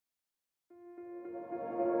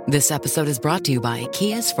This episode is brought to you by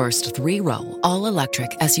Kia's first 3-row, all-electric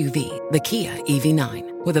SUV, the Kia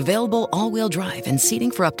EV9, with available all-wheel drive and seating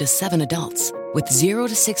for up to 7 adults, with 0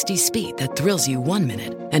 to 60 speed that thrills you 1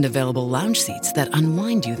 minute and available lounge seats that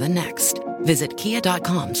unwind you the next. Visit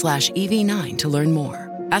kia.com/EV9 to learn more.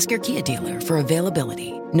 Ask your Kia dealer for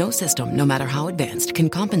availability. No system, no matter how advanced, can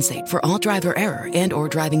compensate for all driver error and or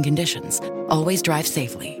driving conditions. Always drive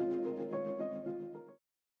safely.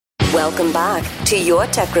 Welcome back to Your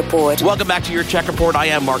Tech Report. Welcome back to Your Tech Report. I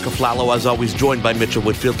am Mark Aflalo, as always, joined by Mitchell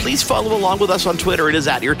Whitfield. Please follow along with us on Twitter. It is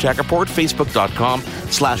at Your Tech Report,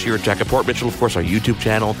 Facebook.com/Your Tech Report. Mitchell, of course, our YouTube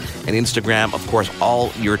channel and Instagram, of course,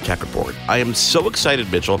 all Your Tech Report. I am so excited,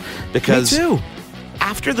 Mitchell, because... Me too.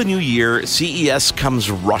 After the new year, CES comes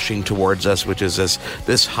rushing towards us, which is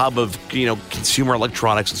this hub of consumer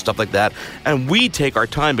electronics and stuff like that. And we take our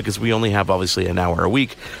time, because we only have obviously an hour a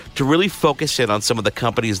week, to really focus in on some of the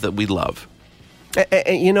companies that we love.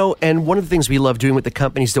 And one of the things we love doing with the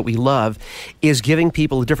companies that we love is giving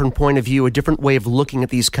people a different point of view, a different way of looking at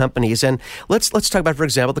these companies. And let's talk about, for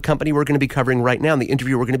example, the company we're going to be covering right now, and the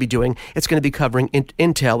interview we're going to be doing. It's going to be covering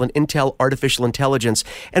Intel and Intel Artificial Intelligence.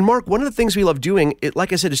 And Mark, one of the things we love doing,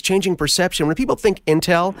 like I said, is changing perception. When people think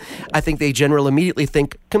Intel, I think they generally immediately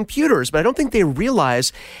think computers, but I don't think they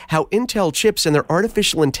realize how Intel chips and their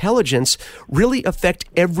artificial intelligence really affect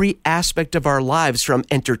every aspect of our lives, from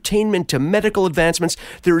entertainment to medical advancements.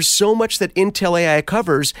 There is so much that Intel AI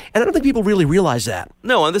covers, and I don't think people really realize that.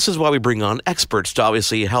 No, and this is why we bring on experts to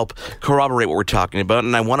obviously help corroborate what we're talking about.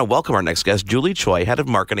 And I want to welcome our next guest, Julie Choi, Head of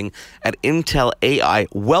Marketing at Intel AI.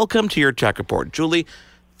 Welcome to Your Tech Report. Julie,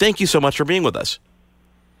 thank you so much for being with us.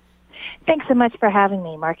 Thanks so much for having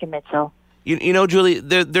me, Mark and Mitchell. You know, Julie,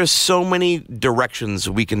 there's so many directions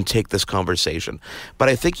we can take this conversation, but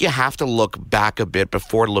I think you have to look back a bit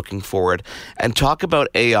before looking forward and talk about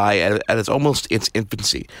AI at its almost its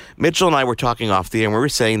infancy. Mitchell and I were talking off the air, and we were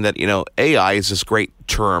saying that, AI is this great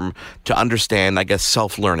term to understand, I guess,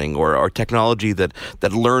 self-learning or technology that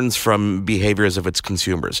learns from behaviors of its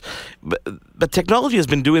consumers. But technology has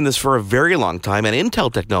been doing this for a very long time, and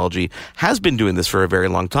Intel technology has been doing this for a very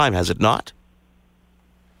long time, has it not?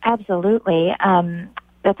 Absolutely.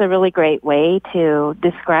 That's a really great way to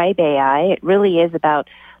describe AI. It really is about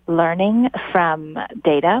learning from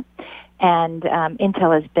data, and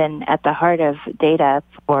Intel has been at the heart of data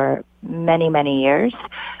for many, many years.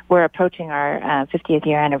 We're approaching our 50th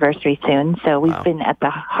year anniversary soon, so we've been at the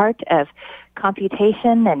heart of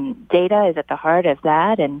computation, and data is at the heart of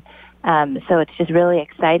that, and so it's just really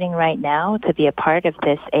exciting right now to be a part of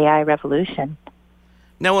this AI revolution.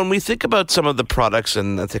 Now, when we think about some of the products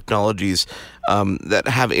and the technologies that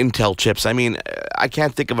have Intel chips, I mean, I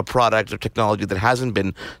can't think of a product or technology that hasn't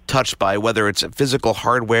been touched by, whether it's physical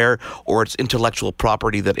hardware or it's intellectual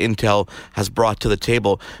property that Intel has brought to the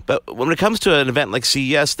table. But when it comes to an event like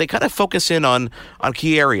CES, they kind of focus in on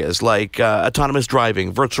key areas like autonomous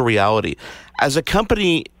driving, virtual reality. As a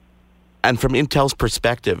company, and from Intel's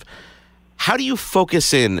perspective, how do you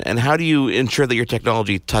focus in and how do you ensure that your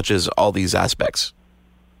technology touches all these aspects?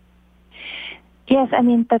 Yes, I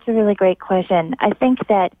mean, that's a really great question. I think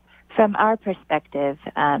that from our perspective,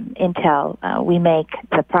 Intel, we make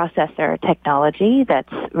the processor technology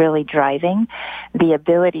that's really driving the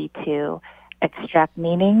ability to extract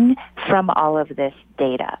meaning from all of this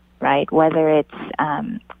data, right? Whether it's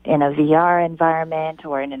in a VR environment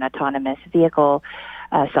or in an autonomous vehicle,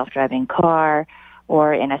 self-driving car,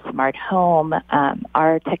 or in a smart home,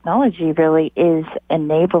 our technology really is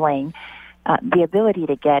enabling the ability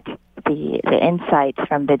to get the insights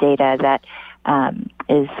from the data that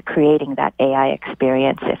is creating that AI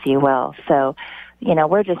experience, if you will. So,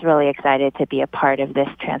 we're just really excited to be a part of this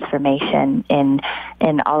transformation in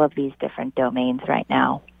all of these different domains right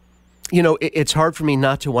now. It's hard for me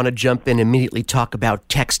not to want to jump in and immediately talk about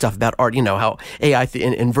tech stuff, about art, how AI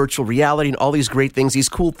and virtual reality and all these great things, these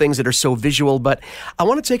cool things that are so visual. But I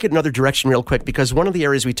want to take it another direction real quick, because one of the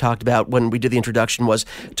areas we talked about when we did the introduction was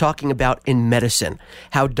talking about in medicine,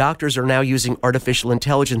 how doctors are now using artificial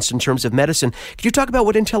intelligence in terms of medicine. Could you talk about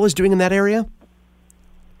what Intel is doing in that area?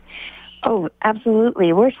 Oh,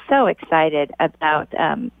 absolutely. We're so excited about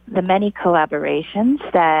the many collaborations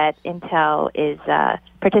that Intel is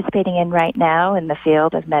participating in right now in the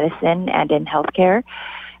field of medicine and in healthcare.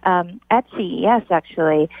 At CES,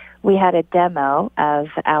 actually, we had a demo of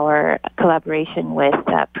our collaboration with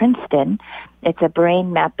Princeton. It's a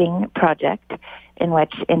brain mapping project in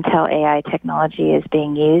which Intel AI technology is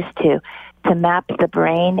being used to map the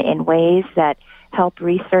brain in ways that help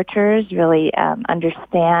researchers really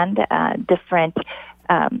understand different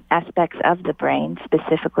aspects of the brain,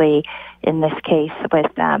 specifically in this case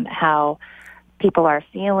with how people are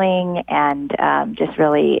feeling, and just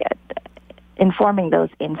really informing those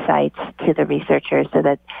insights to the researchers so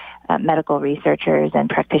that medical researchers and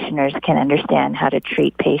practitioners can understand how to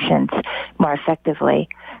treat patients more effectively.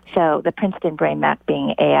 So the Princeton Brain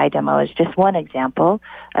Mapping AI demo is just one example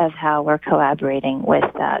of how we're collaborating with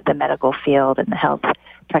the medical field and the health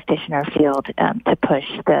practitioner field to push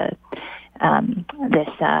this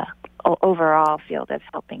overall field of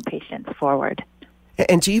helping patients forward.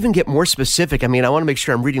 And to even get more specific, I mean, I want to make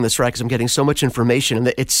sure I'm reading this right because I'm getting so much information,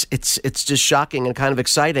 and it's just shocking and kind of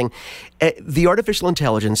exciting. The artificial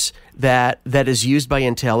intelligence that is used by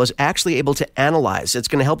Intel is actually able to analyze. It's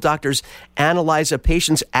going to help doctors analyze a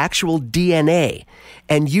patient's actual DNA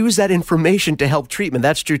and use that information to help treatment.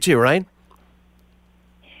 That's true too, right?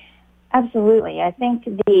 Absolutely. I think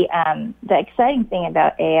the exciting thing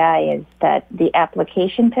about AI is that the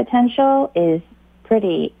application potential is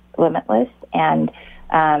pretty limitless, and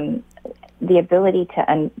the ability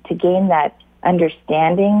to gain that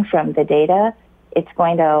understanding from the data, it's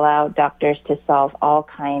going to allow doctors to solve all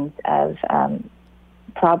kinds of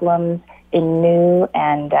problems in new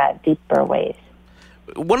and deeper ways.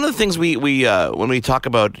 One of the things we when we talk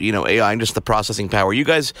about AI and just the processing power, you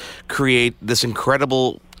guys create this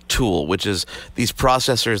incredible tool, which is these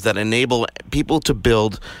processors that enable people to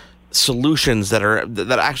build solutions that are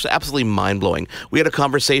actually absolutely mind-blowing. We had a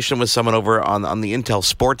conversation with someone over on the Intel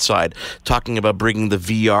sports side talking about bringing the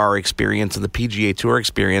VR experience and the PGA Tour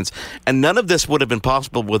experience, and none of this would have been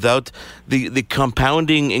possible without the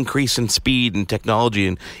compounding increase in speed and technology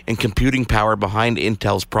and computing power behind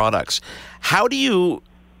Intel's products. How do you,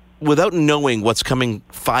 without knowing what's coming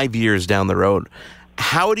 5 years down the road,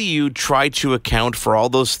 how do you try to account for all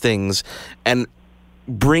those things and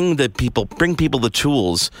bring people the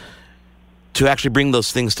tools to actually bring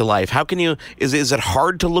those things to life? How can you, is it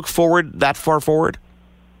hard to look forward that far forward?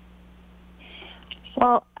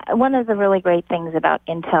 Well, one of the really great things about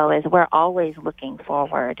Intel is we're always looking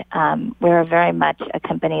forward. We're very much a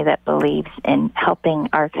company that believes in helping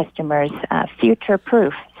our customers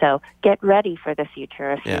future-proof, so get ready for the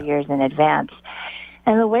future a few years in advance.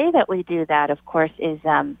 And the way that we do that, of course, is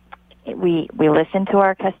we listen to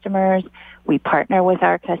our customers. We partner with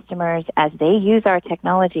our customers as they use our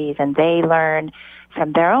technologies and they learn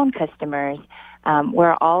from their own customers.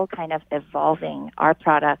 We're all kind of evolving our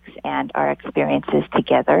products and our experiences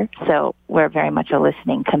together. So we're very much a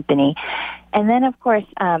listening company. And then, of course,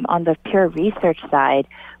 on the pure research side,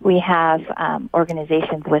 we have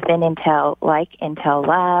organizations within Intel like Intel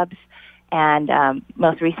Labs. And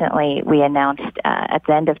most recently, we announced at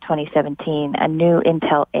the end of 2017 a new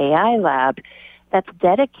Intel AI lab that's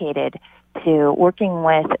dedicated to working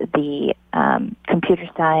with the computer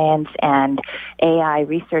science and AI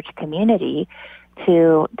research community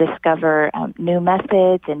to discover new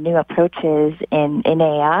methods and new approaches in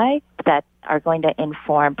AI that are going to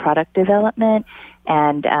inform product development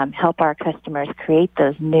and help our customers create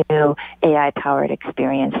those new AI-powered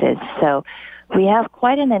experiences. So we have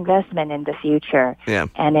quite an investment in the future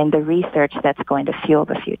and in the research that's going to fuel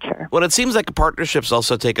the future. Well, it seems like partnerships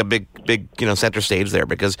also take a big center stage there,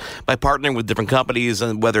 because by partnering with different companies,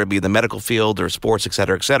 and whether it be the medical field or sports, et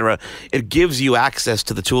cetera, it gives you access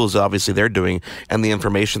to the tools that obviously they're doing and the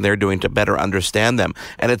information they're doing to better understand them.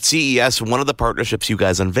 And at CES, one of the partnerships you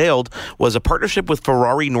guys unveiled was a partnership with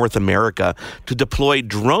Ferrari North America to deploy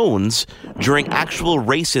drones during actual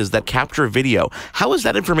races that capture video. How is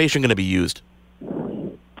that information going to be used?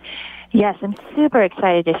 Yes, I'm super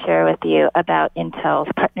excited to share with you about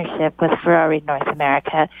Intel's partnership with Ferrari North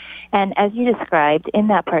America. And as you described, in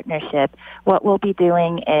that partnership, what we'll be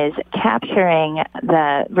doing is capturing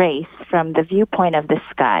the race from the viewpoint of the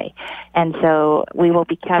sky. And so we will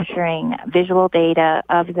be capturing visual data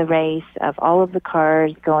of the race, of all of the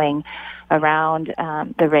cars going around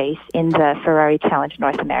the race in the Ferrari Challenge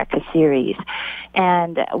North America series.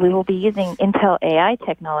 And we will be using Intel AI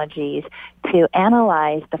technologies to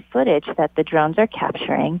analyze the footage that the drones are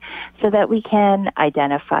capturing so that we can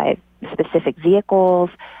identify specific vehicles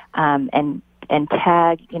and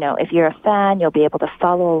tag, if you're a fan, you'll be able to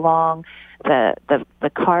follow along the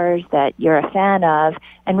cars that you're a fan of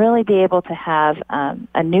and really be able to have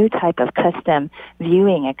a new type of custom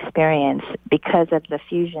viewing experience because of the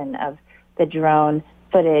fusion of the drone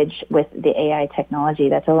footage with the AI technology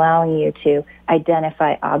that's allowing you to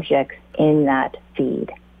identify objects in that feed.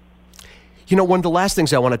 One of the last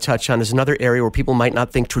things I want to touch on is another area where people might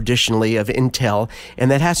not think traditionally of Intel,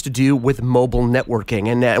 and that has to do with mobile networking.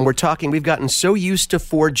 And we're talking, we've gotten so used to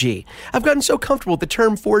 4G. I've gotten so comfortable with the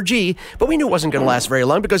term 4G, but we knew it wasn't going to last very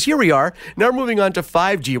long because here we are. Now we're moving on to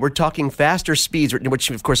 5G. We're talking faster speeds, which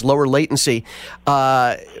of course lower latency,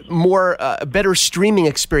 better streaming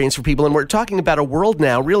experience for people. And we're talking about a world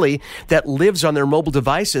now really that lives on their mobile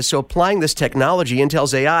devices. So applying this technology,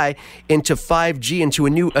 Intel's AI, into 5G,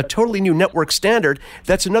 into a totally new network standard,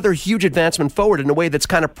 that's another huge advancement forward in a way that's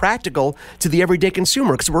kind of practical to the everyday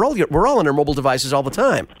consumer, because we're all on our mobile devices all the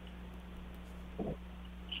time.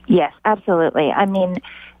 Yes, absolutely. I mean,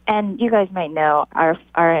 and you guys might know our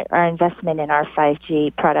investment in our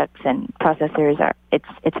 5G products and processors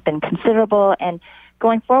it's been considerable, and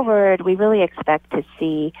going forward, we really expect to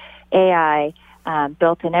see AI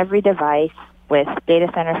built in every device with data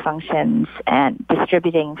center functions and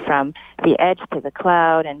distributing from the edge to the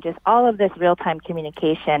cloud, and just all of this real-time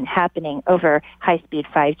communication happening over high-speed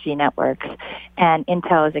 5G networks. And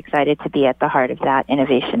Intel is excited to be at the heart of that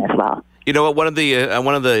innovation as well. You know what? One of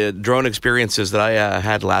the drone experiences that I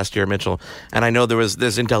had last year, Mitchell, and I know there was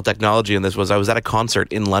this Intel technology in this, was I was at a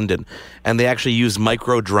concert in London, and they actually used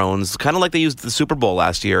micro drones, kind of like they used the Super Bowl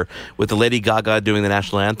last year with the Lady Gaga doing the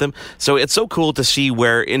national anthem. So it's so cool to see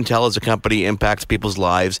where Intel as a company impacts people's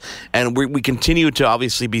lives, and we continue to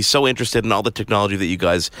obviously be so interested in all the technology that you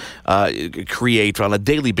guys create on a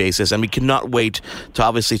daily basis, and we cannot wait to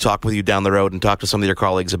obviously talk with you down the road and talk to some of your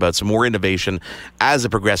colleagues about some more innovation as it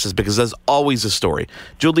progresses, because there's always a story.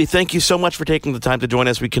 Julie, thank you so much for taking the time to join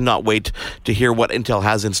us. We cannot wait to hear what Intel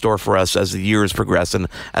has in store for us as the years progress and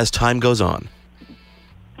as time goes on.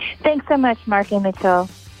 Thanks so much, Mark and Mitchell.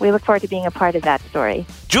 We look forward to being a part of that story.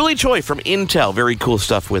 Julie Choi from Intel. Very cool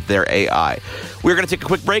stuff with their AI. We're going to take a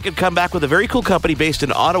quick break and come back with a very cool company based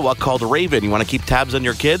in Ottawa called Raven. You want to keep tabs on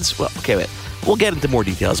your kids? Well, okay, wait. We'll get into more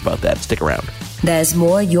details about that. Stick around. There's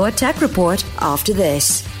more Your Tech Report after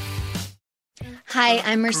this. Hi,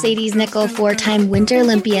 I'm Mercedes Nichol, four-time Winter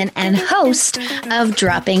Olympian and host of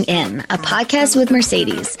Dropping In, a podcast with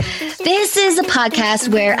Mercedes. This is a podcast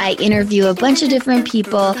where I interview a bunch of different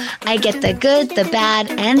people. I get the good, the bad,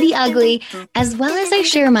 and the ugly, as well as I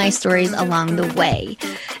share my stories along the way.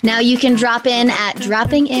 Now you can drop in at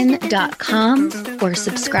droppingin.com or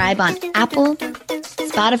subscribe on Apple,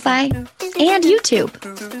 Spotify, and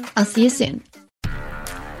YouTube. I'll see you soon.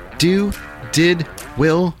 Did,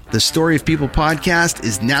 Will, the Story of People podcast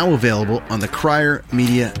is now available on the Crier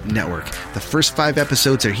Media Network. The first 5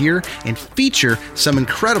 episodes are here and feature some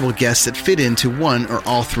incredible guests that fit into one or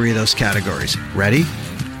all 3 of those categories. Ready?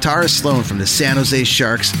 Tara Sloan from the San Jose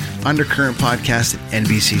Sharks Undercurrent podcast at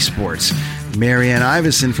NBC Sports. Marianne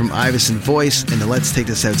Iveson from Iveson Voice and the Let's Take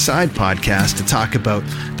This Outside podcast to talk about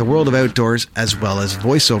the world of outdoors as well as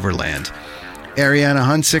voiceover land. Ariana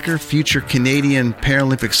Hunsicker, future Canadian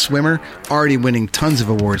Paralympic swimmer, already winning tons of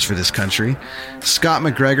awards for this country. Scott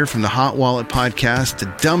McGregor from the Hot Wallet podcast to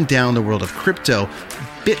dumb down the world of crypto,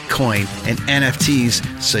 Bitcoin, and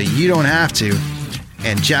NFTs so you don't have to.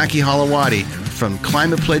 And Jackie Holowati from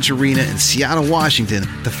Climate Pledge Arena in Seattle, Washington,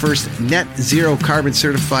 the first net zero carbon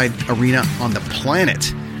certified arena on the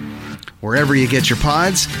planet. Wherever you get your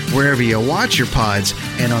pods, wherever you watch your pods,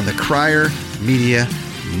 and on the Crier Media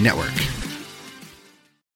Network.